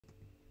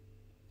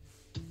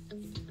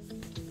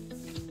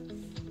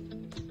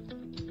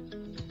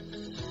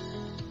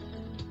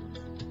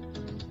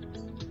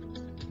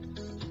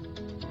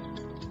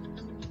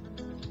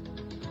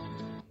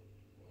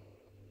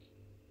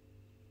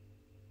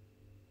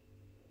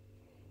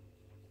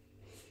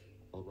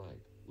Alright,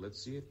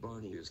 let's see if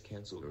Barney is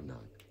cancelled or not.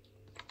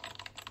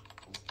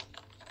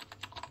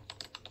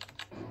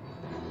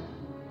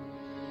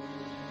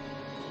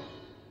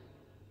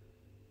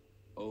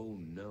 Oh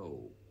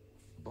no.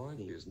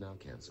 Barney is now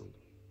cancelled.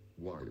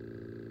 War.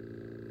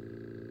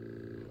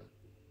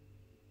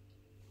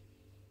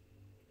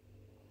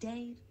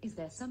 Dave, is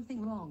there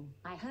something wrong?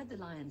 I heard the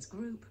Lyons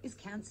group is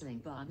cancelling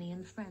Barney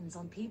and Friends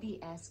on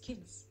PBS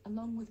Kids,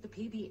 along with the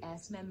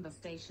PBS member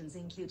stations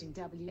including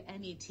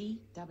WNET,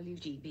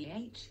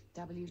 WGBH,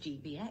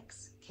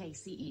 WGBX,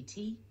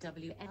 KCET,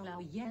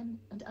 WLLN,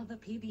 and other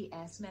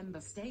PBS member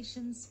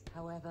stations.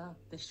 However,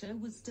 the show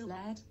was still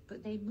aired,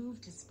 but they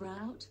moved to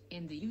Sprout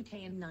in the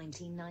UK in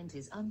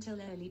 1990s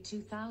until early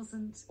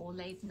 2000s or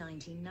late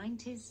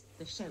 1990s.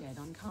 The show aired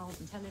on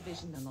Carlton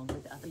Television along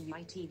with other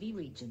UITV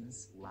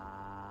regions.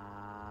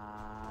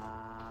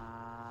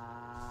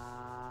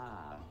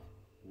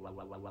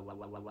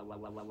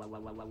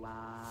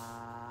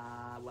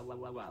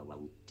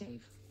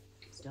 Dave,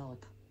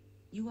 stop.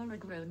 You are a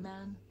grown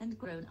man, and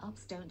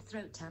grown-ups don't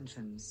throw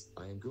tantrums.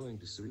 I am going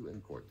to sue you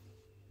in court.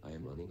 I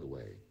am running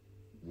away.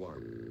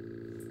 War.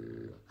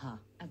 Huh,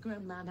 a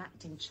grown man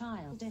acting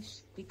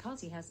childish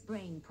because he has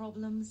brain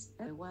problems.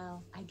 Oh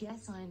well, I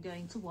guess I am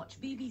going to watch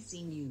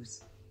BBC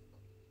News.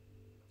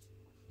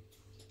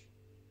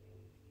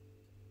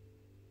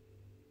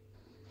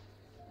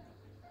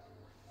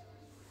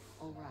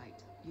 All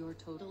right, your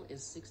total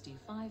is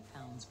 £65,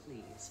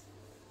 please.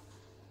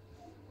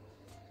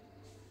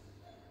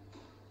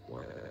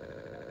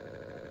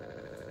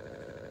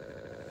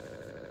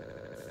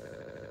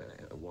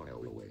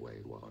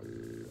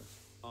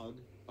 Ugh,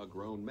 a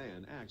grown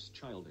man acts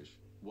childish.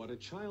 What a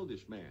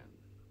childish man.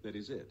 That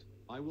is it.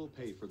 I will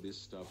pay for this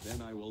stuff,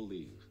 then I will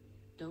leave.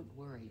 Don't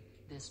worry,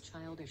 this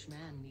childish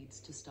man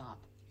needs to stop.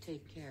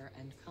 Take care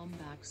and come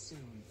back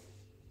soon.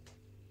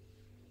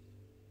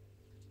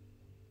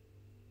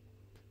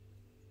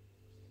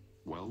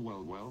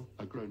 Well,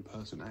 a grown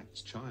person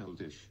acts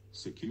childish.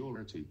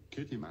 Security,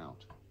 kick him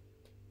out.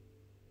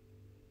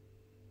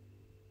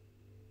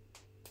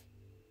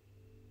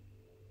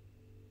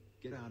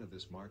 Get out of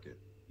this market.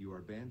 You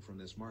are banned from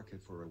this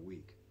market for a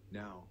week.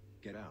 Now,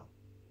 get out.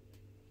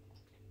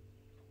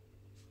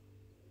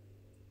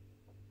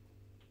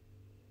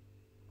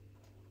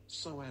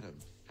 So Adam,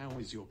 how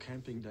is your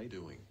camping day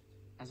doing?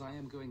 As I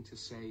am going to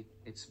say,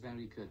 it's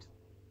very good.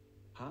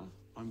 Huh?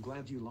 I'm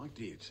glad you liked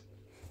it.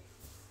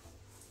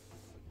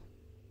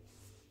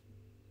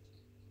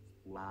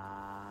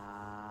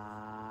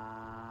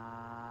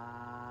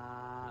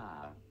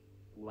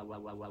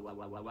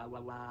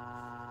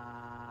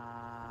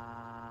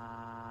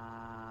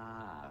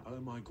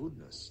 Oh my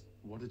goodness,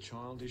 what a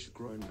childish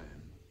grown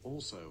man.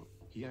 Also,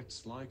 he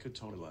acts like a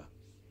toddler.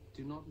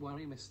 Do not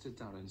worry, Mr.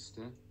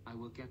 Darrenster. I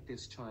will get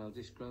this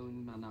childish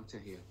grown man out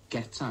of here.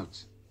 Get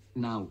out.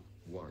 Now.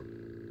 War.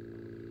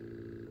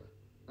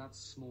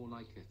 That's more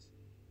like it.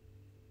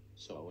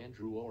 So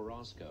Andrew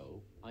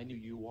Orozco, I knew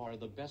you are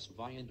the best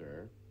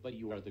Viander, but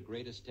you are the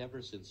greatest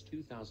ever since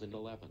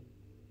 2011.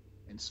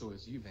 And so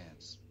is you,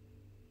 Vance.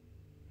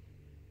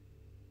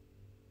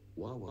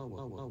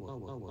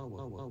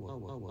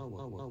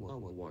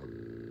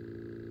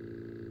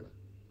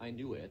 I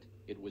knew it.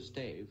 It was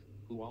Dave,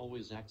 who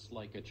always acts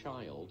like a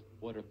child.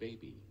 What a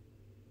baby.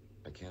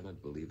 I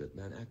cannot believe that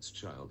man acts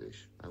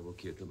childish. I will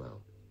kick him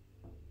out.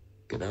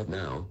 Get out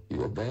now.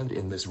 You are banned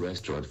in this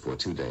restaurant for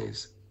 2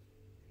 days.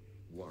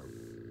 War.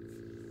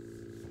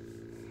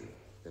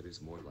 That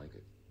is more like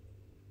it.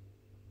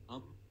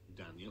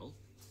 Daniel?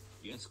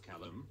 Yes,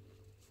 Callum?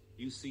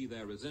 You see,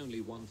 there is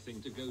only one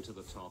thing to go to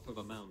the top of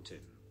a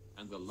mountain,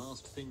 and the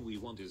last thing we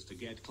want is to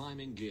get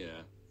climbing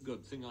gear.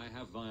 Good thing I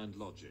have Viand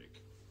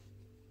logic.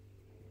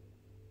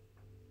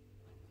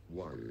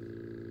 War.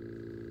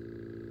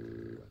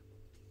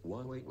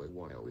 Wait.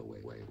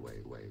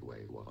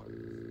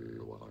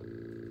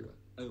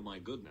 Oh my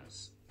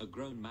goodness, a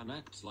grown man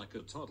acts like a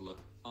toddler.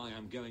 I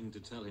am going to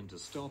tell him to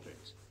stop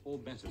it, or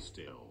better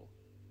still,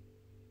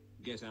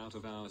 get out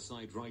of our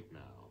sight right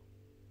now.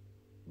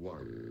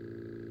 War.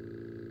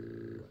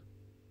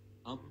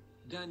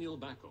 Daniel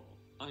Backle,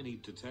 I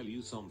need to tell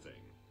you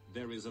something.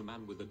 There is a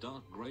man with a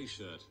dark grey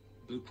shirt,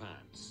 blue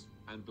pants,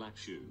 and black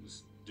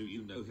shoes. Do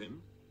you know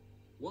him?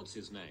 What's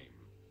his name?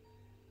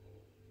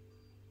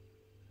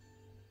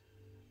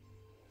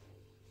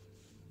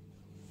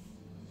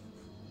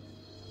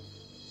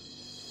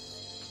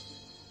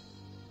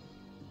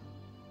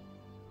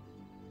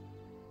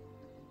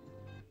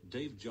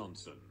 Dave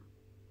Johnson.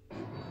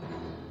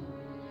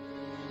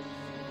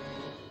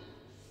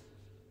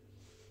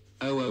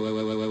 Oh,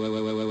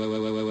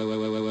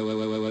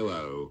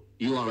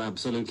 you are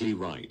absolutely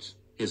right.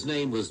 His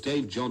name was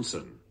Dave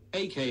Johnson,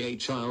 aka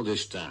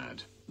Childish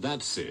Dad.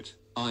 That's it.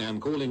 I am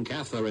calling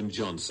Catherine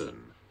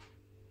Johnson.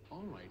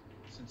 Alright,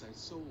 Since I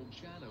sold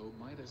Shadow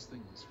Midas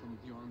things from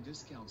the yarn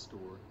discount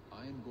store,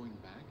 I am going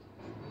back.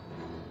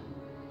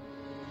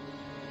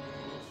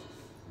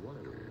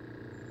 Warrior.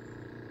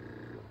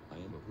 I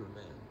am a poor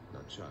man,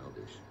 not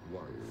childish.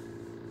 Warrior.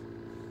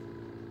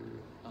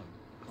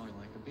 Cry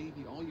like a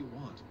baby all you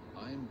want.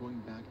 I am going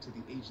back to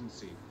the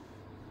agency.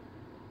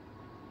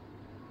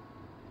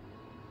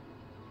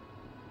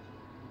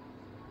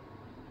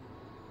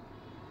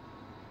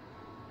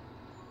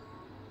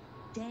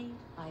 Dave,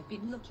 I've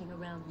been looking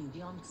around New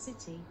York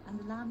City and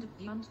the land of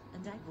beyond,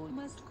 and I've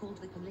almost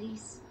called the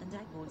police, and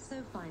I've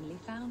also finally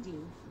found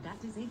you.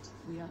 That is it,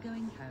 we are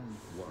going home.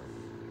 Warrior.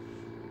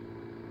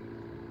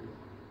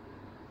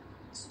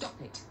 Stop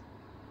it.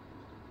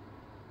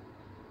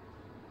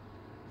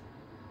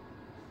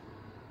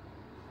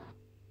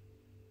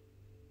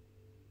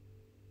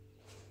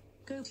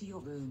 Go to your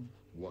room.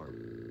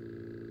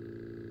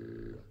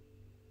 Warrior.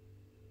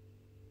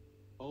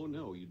 Oh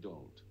no, you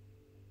don't.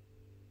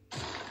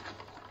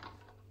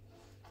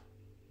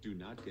 Do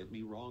not get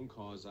me wrong,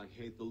 cause I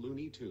hate the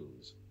Looney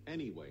Tunes.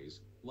 Anyways,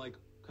 like,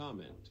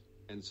 comment,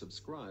 and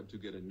subscribe to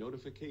get a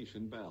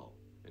notification bell.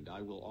 And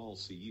I will all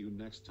see you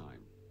next time.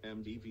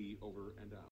 MDV over and out.